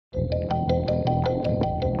Hello,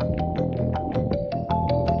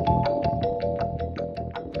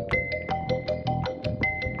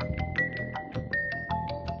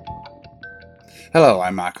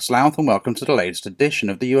 I'm Marcus Louth and welcome to the latest edition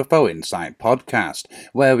of the UFO Insight podcast,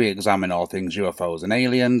 where we examine all things UFOs and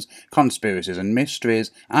aliens, conspiracies and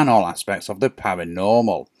mysteries, and all aspects of the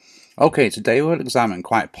paranormal. Okay, today we'll examine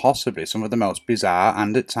quite possibly some of the most bizarre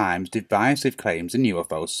and at times divisive claims in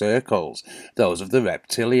UFO circles, those of the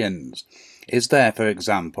reptilians. Is there, for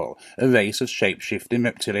example, a race of shape-shifting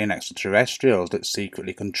reptilian extraterrestrials that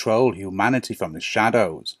secretly control humanity from the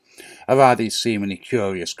shadows? Or are these seemingly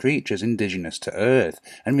curious creatures indigenous to Earth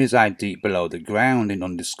and reside deep below the ground in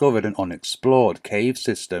undiscovered and unexplored cave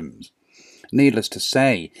systems? Needless to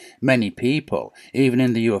say, many people, even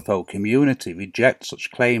in the UFO community, reject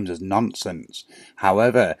such claims as nonsense.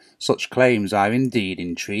 However, such claims are indeed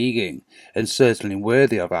intriguing, and certainly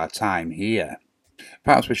worthy of our time here.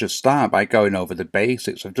 Perhaps we should start by going over the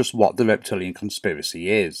basics of just what the reptilian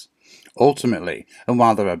conspiracy is. Ultimately, and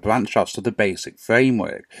while there are branch-offs to the basic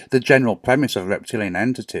framework, the general premise of reptilian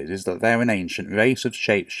entities is that they're an ancient race of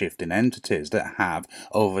shape-shifting entities that have,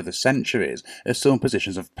 over the centuries, assumed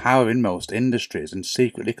positions of power in most industries and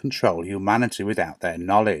secretly control humanity without their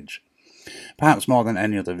knowledge. Perhaps more than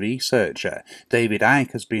any other researcher, David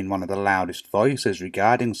Icke has been one of the loudest voices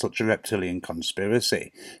regarding such a reptilian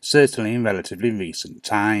conspiracy, certainly in relatively recent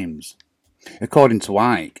times. According to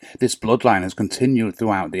Icke, this bloodline has continued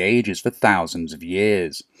throughout the ages for thousands of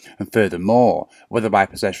years, and furthermore, whether by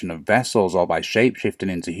possession of vessels or by shapeshifting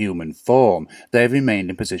into human form, they have remained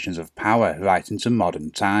in positions of power right into modern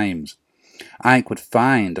times. Icke would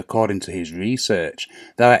find, according to his research,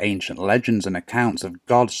 there are ancient legends and accounts of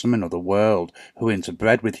gods from another world who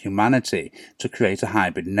interbred with humanity to create a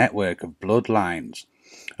hybrid network of bloodlines.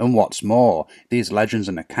 And what's more, these legends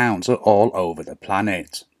and accounts are all over the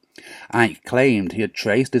planet. Icke claimed he had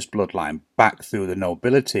traced this bloodline back through the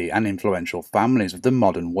nobility and influential families of the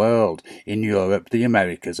modern world, in Europe, the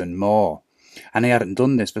Americas and more. And he hadn't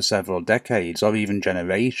done this for several decades or even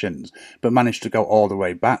generations, but managed to go all the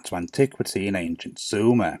way back to antiquity in ancient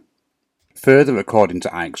Sumer. Further, according to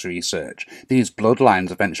Icke's research, these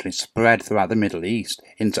bloodlines eventually spread throughout the Middle East,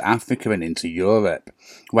 into Africa and into Europe.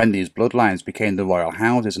 When these bloodlines became the royal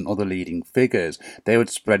houses and other leading figures, they would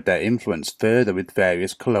spread their influence further with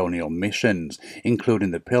various colonial missions,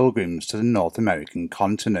 including the Pilgrims to the North American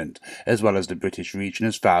continent, as well as the British region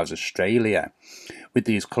as far as Australia. With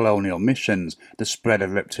these colonial missions, the spread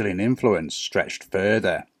of reptilian influence stretched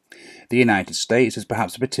further. The United States is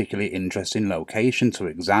perhaps a particularly interesting location to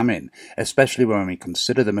examine, especially when we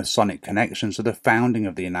consider the Masonic connections to the founding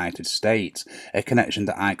of the United States, a connection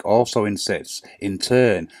that Icke also insists, in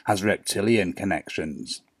turn, has reptilian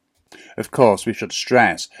connections. Of course, we should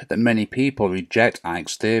stress that many people reject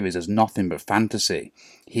Icke's theories as nothing but fantasy.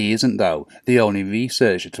 He isn't, though, the only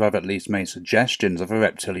researcher to have at least made suggestions of a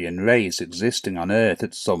reptilian race existing on Earth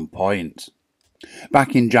at some point.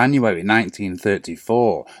 Back in January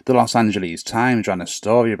 1934, the Los Angeles Times ran a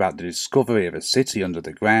story about the discovery of a city under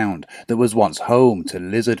the ground that was once home to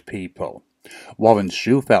lizard people. Warren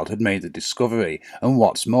Shufelt had made the discovery, and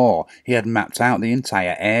what's more, he had mapped out the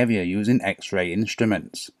entire area using X-ray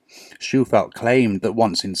instruments. Shufelt claimed that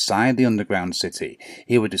once inside the underground city,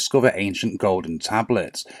 he would discover ancient golden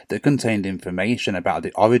tablets that contained information about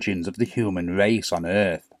the origins of the human race on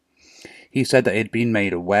Earth. He said that he had been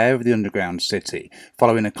made aware of the underground city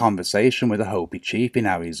following a conversation with a Hopi chief in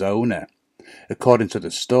Arizona. According to the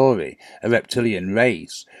story, a reptilian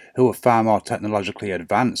race, who were far more technologically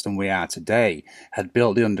advanced than we are today, had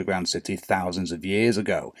built the underground city thousands of years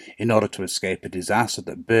ago in order to escape a disaster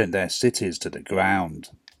that burnt their cities to the ground.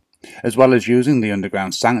 As well as using the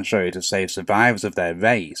underground sanctuary to save survivors of their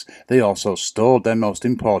race, they also stored their most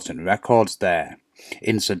important records there.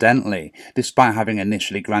 Incidentally, despite having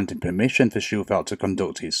initially granted permission for Shufelt to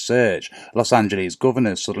conduct his search, Los Angeles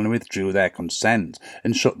governors suddenly withdrew their consent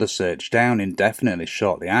and shut the search down indefinitely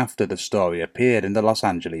shortly after the story appeared in the Los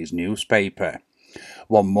Angeles newspaper.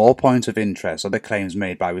 One more point of interest are the claims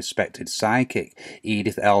made by respected psychic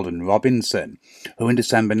Edith Eldon Robinson, who in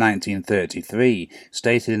December 1933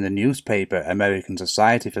 stated in the newspaper American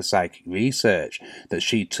Society for Psychic Research that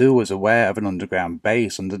she too was aware of an underground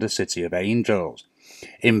base under the City of Angels.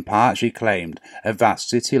 In part, she claimed, a vast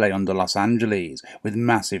city lay under Los Angeles, with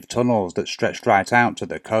massive tunnels that stretched right out to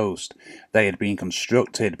the coast. They had been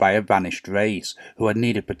constructed by a vanished race who had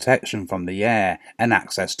needed protection from the air and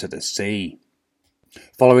access to the sea.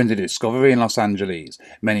 Following the discovery in Los Angeles,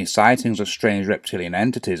 many sightings of strange reptilian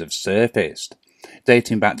entities have surfaced.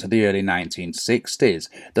 Dating back to the early 1960s,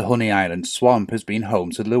 the Honey Island swamp has been home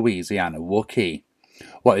to the Louisiana Wookiee.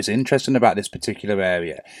 What is interesting about this particular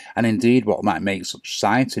area, and indeed what might make such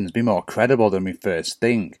sightings be more credible than we first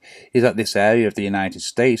think, is that this area of the United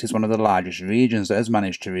States is one of the largest regions that has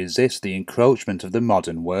managed to resist the encroachment of the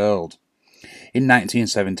modern world. In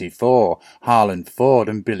 1974, Harlan Ford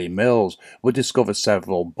and Billy Mills would discover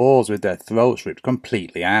several boars with their throats ripped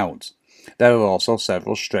completely out. There were also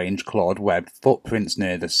several strange clawed webbed footprints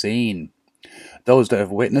near the scene. Those that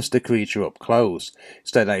have witnessed the creature up close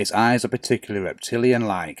state that its eyes are particularly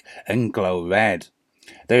reptilian-like and glow red.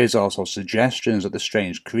 There is also suggestions that the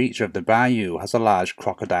strange creature of the bayou has a large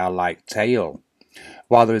crocodile-like tail.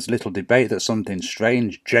 While there is little debate that something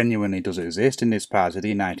strange genuinely does exist in this part of the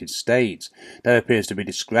United States, there appears to be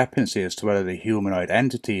discrepancy as to whether the humanoid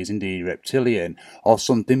entity is indeed reptilian or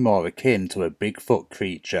something more akin to a Bigfoot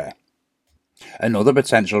creature. Another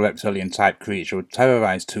potential reptilian-type creature would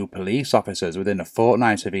terrorize two police officers within a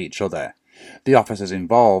fortnight of each other. The officers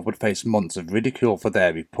involved would face months of ridicule for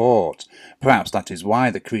their report. Perhaps that is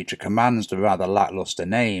why the creature commands the rather lackluster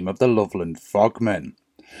name of the Loveland Frogman.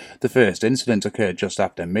 The first incident occurred just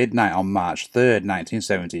after midnight on March 3,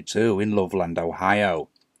 1972, in Loveland, Ohio.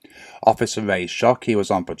 Officer Ray Shockey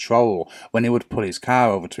was on patrol when he would pull his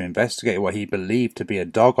car over to investigate what he believed to be a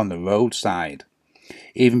dog on the roadside.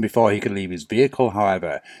 Even before he could leave his vehicle,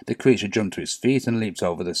 however, the creature jumped to his feet and leaped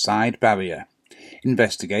over the side barrier.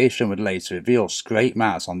 Investigation would later reveal scrape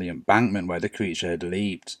marks on the embankment where the creature had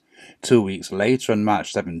leaped. 2 weeks later, on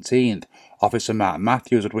March 17th, Officer Mark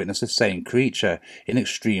Matthews would witness the same creature in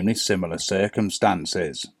extremely similar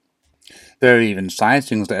circumstances. There are even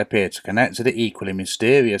sightings that appear to connect to the equally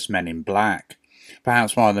mysterious Men in Black.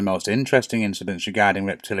 Perhaps one of the most interesting incidents regarding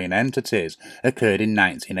reptilian entities occurred in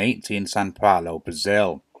 1980 in São Paulo,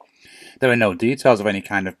 Brazil. There are no details of any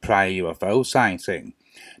kind of prior UFO sighting.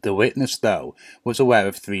 The witness, though, was aware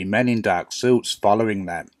of 3 men in dark suits following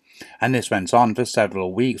them, and this went on for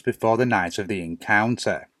several weeks before the night of the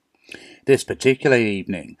encounter. This particular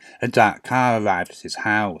evening, a dark car arrived at his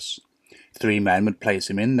house. 3 men would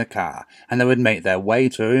place him in the car, and they would make their way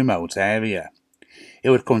to a remote area. It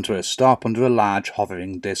would come to a stop under a large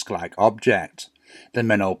hovering disc-like object. The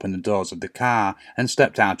men opened the doors of the car and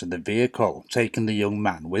stepped out of the vehicle, taking the young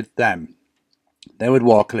man with them. They would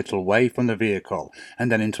walk a little way from the vehicle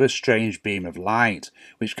and then into a strange beam of light,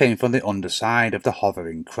 which came from the underside of the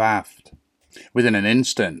hovering craft. Within an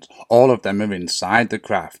instant, all of them were inside the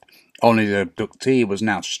craft, only the abductee was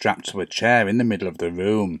now strapped to a chair in the middle of the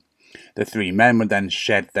room. The 3 men would then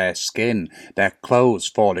shed their skin, their clothes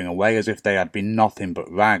falling away as if they had been nothing but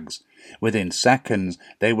rags. Within seconds,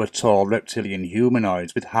 they were tall reptilian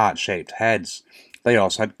humanoids with heart-shaped heads. They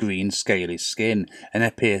also had green scaly skin and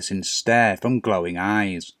a piercing stare from glowing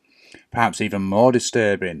eyes. Perhaps even more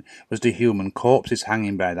disturbing was the human corpses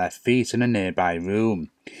hanging by their feet in a nearby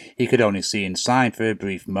room. He could only see inside for a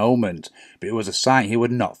brief moment, but it was a sight he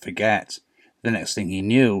would not forget. The next thing he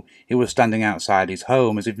knew, he was standing outside his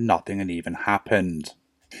home as if nothing had even happened.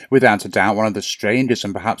 Without a doubt, one of the strangest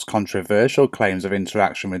and perhaps controversial claims of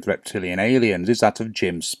interaction with reptilian aliens is that of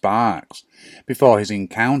Jim Sparks. Before his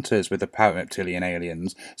encounters with the para-reptilian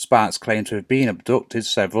aliens, Sparks claimed to have been abducted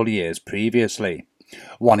several years previously.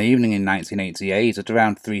 One evening in 1988, at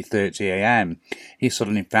around 3:30 a.m., he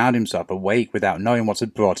suddenly found himself awake without knowing what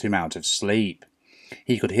had brought him out of sleep.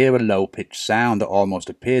 He could hear a low-pitched sound that almost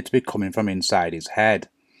appeared to be coming from inside his head.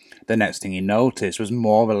 The next thing he noticed was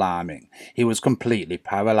more alarming. He was completely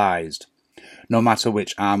paralyzed. No matter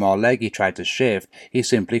which arm or leg he tried to shift, he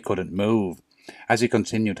simply couldn't move. As he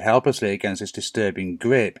continued helplessly against this disturbing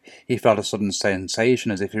grip, he felt a sudden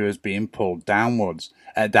sensation as if he was being pulled downwards.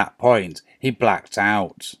 At that point, he blacked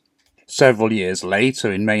out. Several years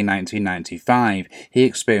later, in May 1995, he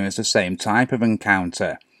experienced the same type of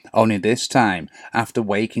encounter. Only this time, after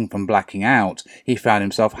waking from blacking out, he found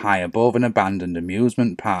himself high above an abandoned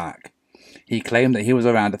amusement park. He claimed that he was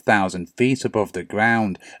around 1,000 feet above the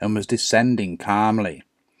ground and was descending calmly.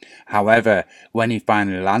 However, when he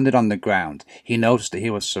finally landed on the ground, he noticed that he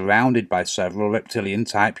was surrounded by several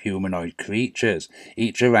reptilian-type humanoid creatures,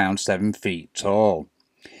 each around 7 feet tall.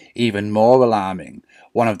 Even more alarming,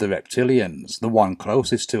 one of the reptilians, the one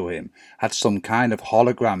closest to him, had some kind of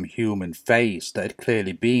hologram human face that had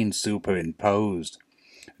clearly been superimposed.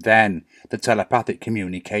 Then, the telepathic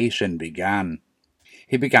communication began.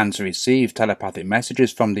 He began to receive telepathic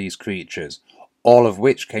messages from these creatures, all of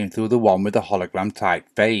which came through the one with the hologram-type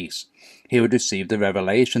face. He would receive the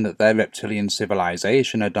revelation that their reptilian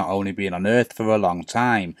civilization had not only been on Earth for a long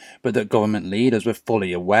time, but that government leaders were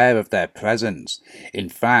fully aware of their presence. In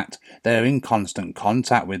fact, they were in constant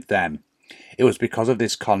contact with them. It was because of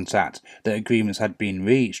this contact that agreements had been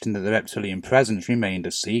reached and that the reptilian presence remained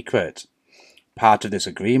a secret. Part of this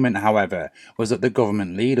agreement, however, was that the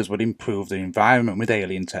government leaders would improve the environment with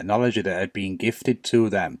alien technology that had been gifted to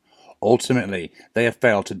them. Ultimately, they have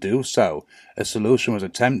failed to do so. A solution was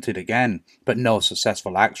attempted again, but no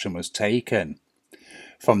successful action was taken.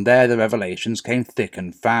 From there, the revelations came thick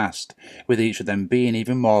and fast, with each of them being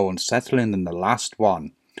even more unsettling than the last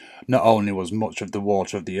one. Not only was much of the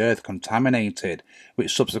water of the earth contaminated,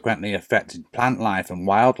 which subsequently affected plant life and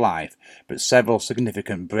wildlife, but several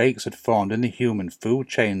significant breaks had formed in the human food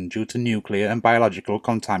chain due to nuclear and biological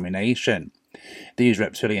contamination. These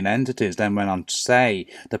reptilian entities then went on to say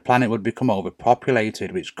the planet would become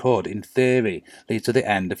overpopulated, which could, in theory, lead to the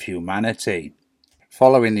end of humanity.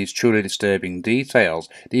 Following these truly disturbing details,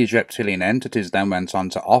 these reptilian entities then went on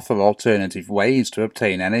to offer alternative ways to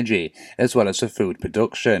obtain energy, as well as for food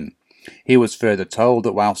production. He was further told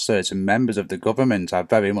that while certain members of the government are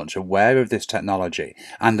very much aware of this technology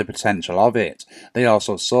and the potential of it, they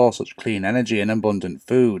also saw such clean energy and abundant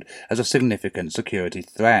food as a significant security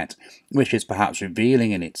threat, which is perhaps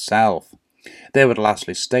revealing in itself. They would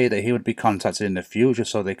lastly state that he would be contacted in the future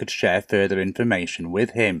so they could share further information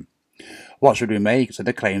with him. What should we make of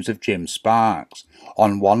the claims of Jim Sparks?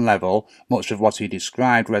 On one level, much of what he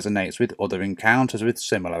described resonates with other encounters with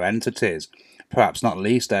similar entities, perhaps not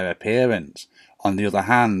least their appearance. On the other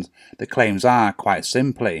hand, the claims are, quite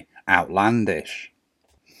simply, outlandish.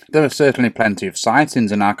 There are certainly plenty of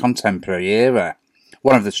sightings in our contemporary era.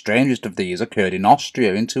 One of the strangest of these occurred in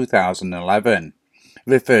Austria in 2011.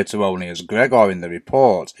 Referred to only as Gregor in the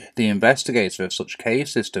report, the investigator of such cave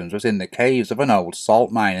systems was in the caves of an old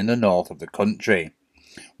salt mine in the north of the country.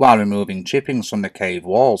 While removing chippings from the cave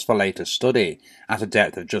walls for later study, at a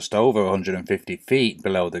depth of just over 150 feet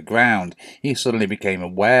below the ground, he suddenly became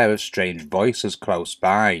aware of strange voices close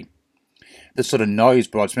by. The sudden noise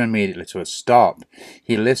brought him immediately to a stop.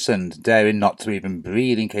 He listened, daring not to even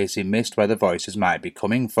breathe in case he missed where the voices might be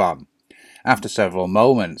coming from. After several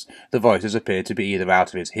moments, the voices appeared to be either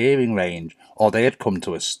out of his hearing range, or they had come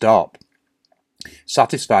to a stop.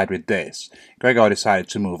 Satisfied with this, Gregor decided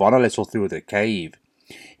to move on a little through the cave.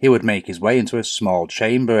 He would make his way into a small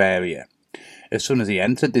chamber area. As soon as he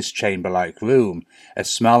entered this chamber-like room, a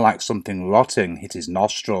smell like something rotting hit his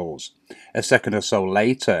nostrils. A second or so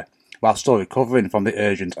later, while still recovering from the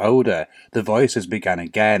urgent odour, the voices began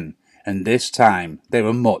again, and this time they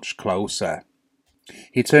were much closer.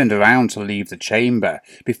 He turned around to leave the chamber.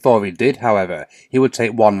 Before he did, however, he would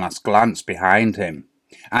take one last glance behind him.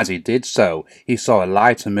 As he did so, he saw a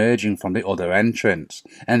light emerging from the other entrance,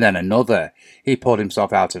 and then another. He pulled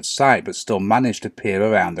himself out of sight, but still managed to peer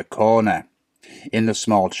around the corner. In the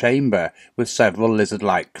small chamber were several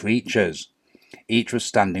lizard-like creatures. Each was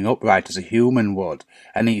standing upright as a human would,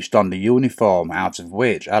 and each donned a uniform out of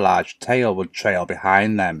which a large tail would trail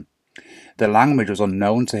behind them. The language was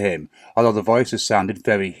unknown to him, although the voices sounded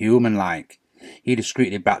very human-like. He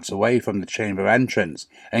discreetly backed away from the chamber entrance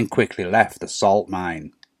and quickly left the salt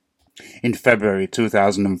mine. In February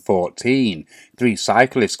 2014, 3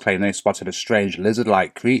 cyclists claimed they spotted a strange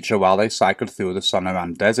lizard-like creature while they cycled through the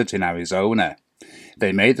Sonoran Desert in Arizona.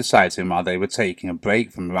 They made the sighting while they were taking a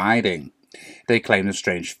break from riding. They claimed the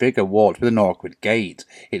strange figure walked with an awkward gait,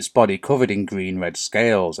 its body covered in green-red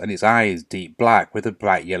scales, and its eyes deep black with a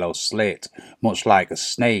bright yellow slit, much like a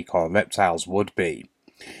snake or a reptile's would be.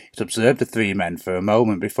 It observed the 3 men for a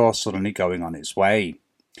moment before suddenly going on its way.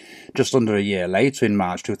 Just under a year later, in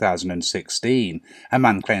March 2016, a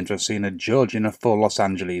man claimed to have seen a judge in a full Los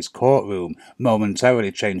Angeles courtroom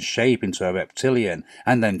momentarily change shape into a reptilian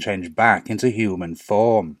and then change back into human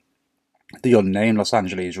form. The unnamed Los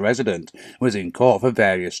Angeles resident was in court for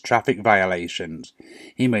various traffic violations.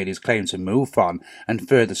 He made his claim to MUFON and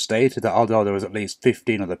further stated that although there was at least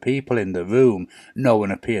 15 other people in the room, no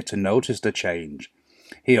one appeared to notice the change.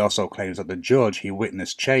 He also claims that the judge he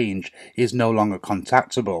witnessed change is no longer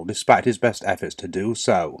contactable despite his best efforts to do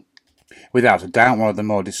so. Without a doubt, one of the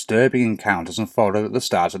more disturbing encounters unfolded at the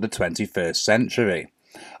start of the 21st century.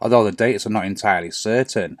 Although the dates are not entirely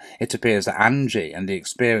certain, it appears that Angie and the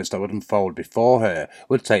experience that would unfold before her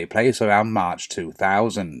would take place around March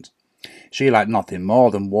 2000. She liked nothing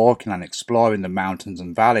more than walking and exploring the mountains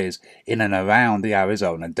and valleys in and around the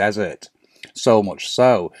Arizona desert. So much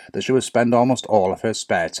so that she would spend almost all of her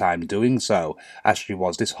spare time doing so, as she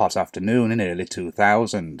was this hot afternoon in early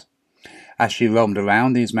 2000. As she roamed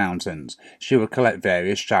around these mountains, she would collect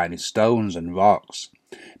various shiny stones and rocks.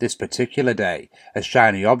 This particular day, a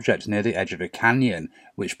shiny object near the edge of a canyon,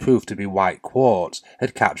 which proved to be white quartz,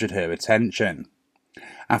 had captured her attention.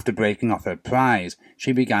 After breaking off her prize,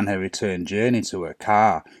 she began her return journey to her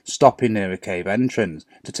car, stopping near a cave entrance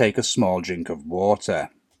to take a small drink of water.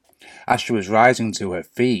 As she was rising to her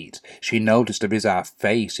feet, she noticed a bizarre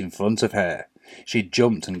face in front of her. She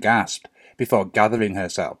jumped and gasped, before gathering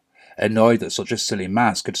herself, annoyed that such a silly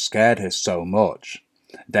mask had scared her so much.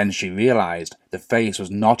 Then she realized the face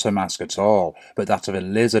was not a mask at all, but that of a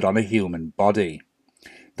lizard on a human body.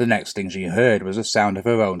 The next thing she heard was the sound of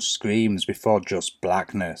her own screams before just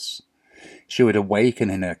blackness. She would awaken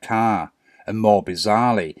in her car, and more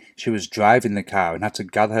bizarrely, she was driving the car and had to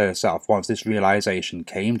gather herself once this realization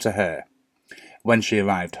came to her. When she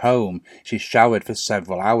arrived home, she showered for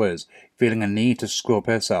several hours, feeling a need to scrub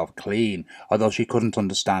herself clean, although she couldn't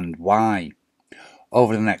understand why.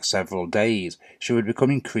 Over the next several days, she would become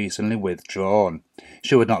increasingly withdrawn.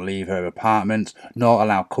 She would not leave her apartment, nor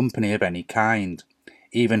allow company of any kind.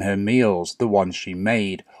 Even her meals, the ones she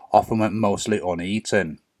made, often went mostly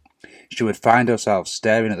uneaten. She would find herself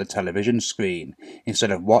staring at the television screen.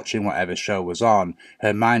 Instead of watching whatever show was on,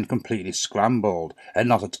 her mind completely scrambled and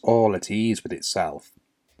not at all at ease with itself.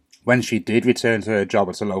 When she did return to her job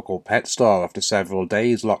at a local pet store after several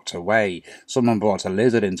days locked away, someone brought a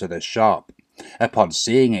lizard into the shop. Upon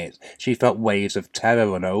seeing it, she felt waves of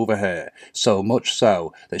terror run over her, so much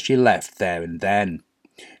so that she left there and then.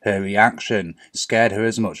 Her reaction scared her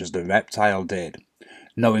as much as the reptile did.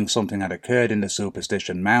 Knowing something had occurred in the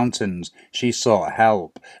Superstition Mountains, she sought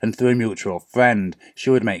help, and through a mutual friend, she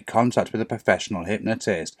would make contact with a professional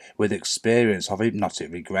hypnotist with experience of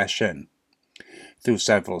hypnotic regression. Through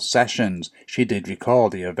several sessions, she did recall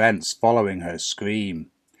the events following her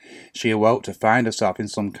scream. She awoke to find herself in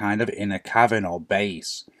some kind of inner cavern or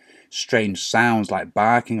base. Strange sounds like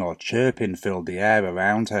barking or chirping filled the air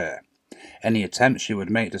around her. Any attempt she would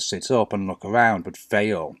make to sit up and look around would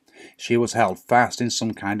fail. She was held fast in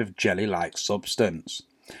some kind of jelly-like substance.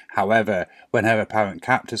 However, when her apparent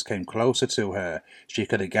captors came closer to her, she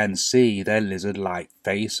could again see their lizard-like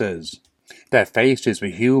faces. Their faces were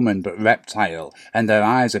human but reptile, and their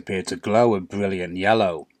eyes appeared to glow a brilliant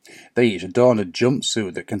yellow. They each adorned a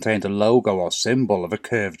jumpsuit that contained a logo or symbol of a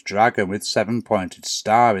curved dragon with 7-pointed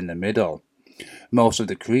star in the middle. Most of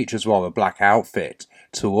the creatures wore a black outfit,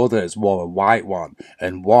 2 others wore a white one,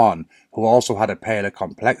 and one, who also had a paler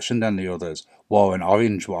complexion than the others, wore an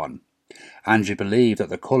orange one. Angie believed that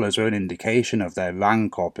the colours were an indication of their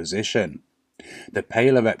rank or position. The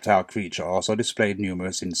paler reptile creature also displayed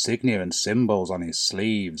numerous insignia and symbols on his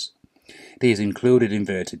sleeves. These included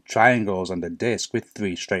inverted triangles and a disc with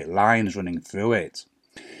 3 straight lines running through it.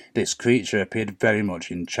 This creature appeared very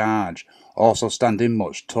much in charge, also standing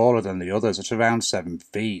much taller than the others at around 7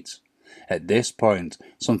 feet. At this point,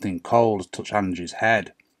 something cold touched Angie's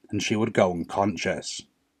head, and she would go unconscious.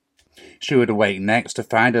 She would awake next to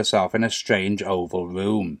find herself in a strange oval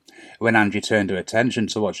room. When Angie turned her attention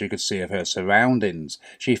to what she could see of her surroundings,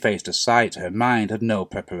 she faced a sight her mind had no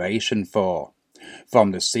preparation for.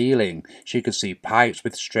 From the ceiling, she could see pipes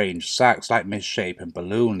with strange sacks like misshapen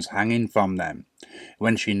balloons hanging from them.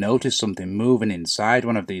 When she noticed something moving inside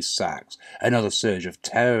one of these sacks, another surge of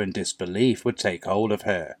terror and disbelief would take hold of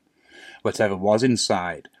her. Whatever was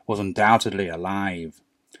inside was undoubtedly alive.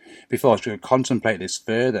 Before she could contemplate this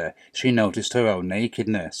further, she noticed her own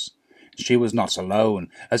nakedness. She was not alone,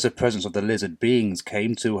 as the presence of the lizard beings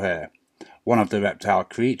came to her. One of the reptile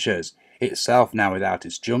creatures, itself now without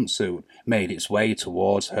its jumpsuit, made its way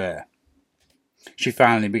towards her. She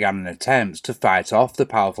finally began an attempt to fight off the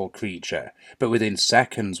powerful creature, but within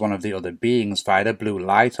seconds one of the other beings fired a blue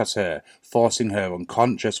light at her, forcing her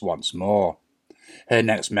unconscious once more. Her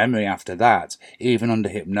next memory after that, even under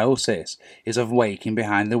hypnosis, is of waking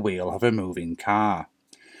behind the wheel of a moving car.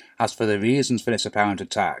 As for the reasons for this apparent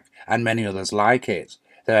attack, and many others like it,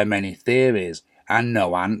 there are many theories and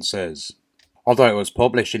no answers. Although it was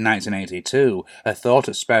published in 1982, a thought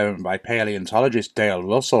experiment by paleontologist Dale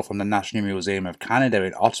Russell from the National Museum of Canada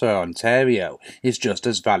in Ottawa, Ontario, is just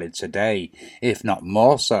as valid today, if not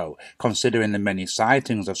more so, considering the many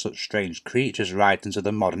sightings of such strange creatures right into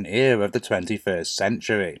the modern era of the 21st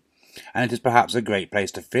century. And it is perhaps a great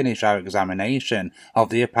place to finish our examination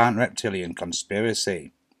of the apparent reptilian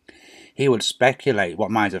conspiracy. He would speculate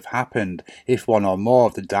what might have happened if one or more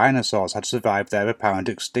of the dinosaurs had survived their apparent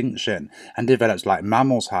extinction and developed like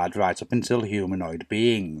mammals had right up until humanoid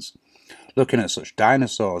beings. Looking at such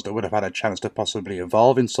dinosaurs that would have had a chance to possibly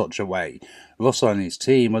evolve in such a way, Russell and his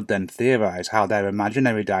team would then theorize how their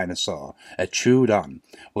imaginary dinosaur, a Troodon,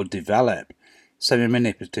 would develop.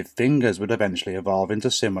 Semi-manipulative fingers would eventually evolve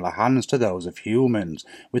into similar hands to those of humans,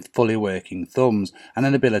 with fully working thumbs and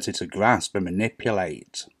an ability to grasp and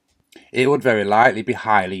manipulate. It would very likely be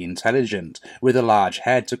highly intelligent, with a large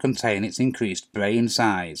head to contain its increased brain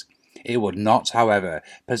size. It would not, however,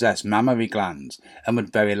 possess mammary glands, and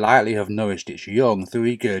would very likely have nourished its young through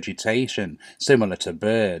regurgitation, similar to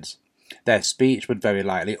birds. Their speech would very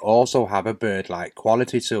likely also have a bird-like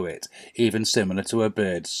quality to it, even similar to a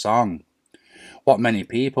bird's song. What many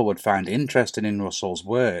people would find interesting in Russell's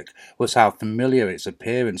work was how familiar its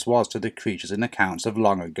appearance was to the creatures in accounts of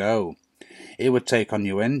long ago. It would take on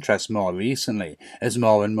new interest more recently, as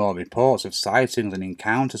more and more reports of sightings and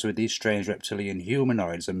encounters with these strange reptilian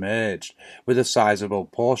humanoids emerged, with a sizable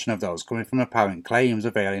portion of those coming from apparent claims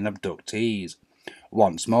of alien abductees.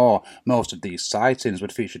 Once more, most of these sightings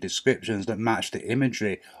would feature descriptions that matched the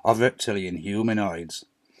imagery of reptilian humanoids.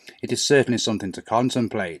 It is certainly something to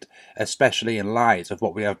contemplate, especially in light of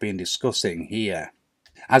what we have been discussing here.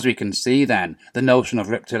 As we can see then, the notion of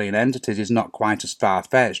reptilian entities is not quite as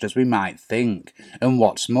far-fetched as we might think, and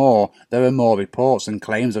what's more, there are more reports and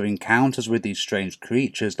claims of encounters with these strange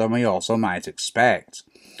creatures than we also might expect.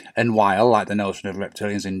 And while, like the notion of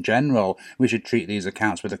reptilians in general, we should treat these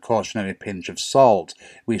accounts with a cautionary pinch of salt,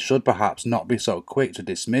 we should perhaps not be so quick to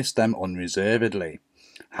dismiss them unreservedly.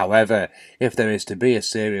 However, if there is to be a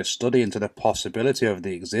serious study into the possibility of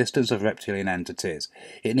the existence of reptilian entities,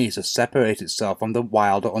 it needs to separate itself from the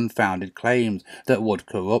wild or unfounded claims that would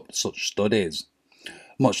corrupt such studies.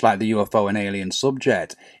 Much like the UFO and alien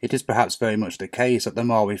subject, it is perhaps very much the case that the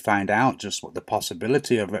more we find out just what the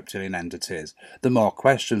possibility of reptilian entities, the more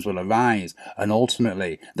questions will arise, and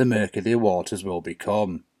ultimately, the murkier the waters will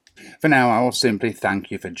become. For now, I will simply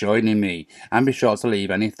thank you for joining me, and be sure to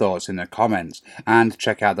leave any thoughts in the comments, and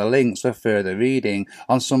check out the links for further reading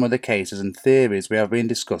on some of the cases and theories we have been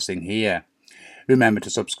discussing here. Remember to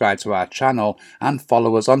subscribe to our channel and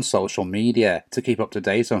follow us on social media to keep up to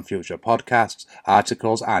date on future podcasts,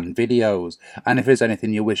 articles and videos. And if there's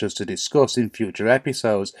anything you wish us to discuss in future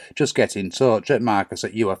episodes, just get in touch at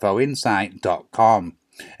marcus@ufoinsight.com.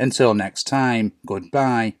 Until next time,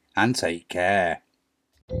 goodbye and take care.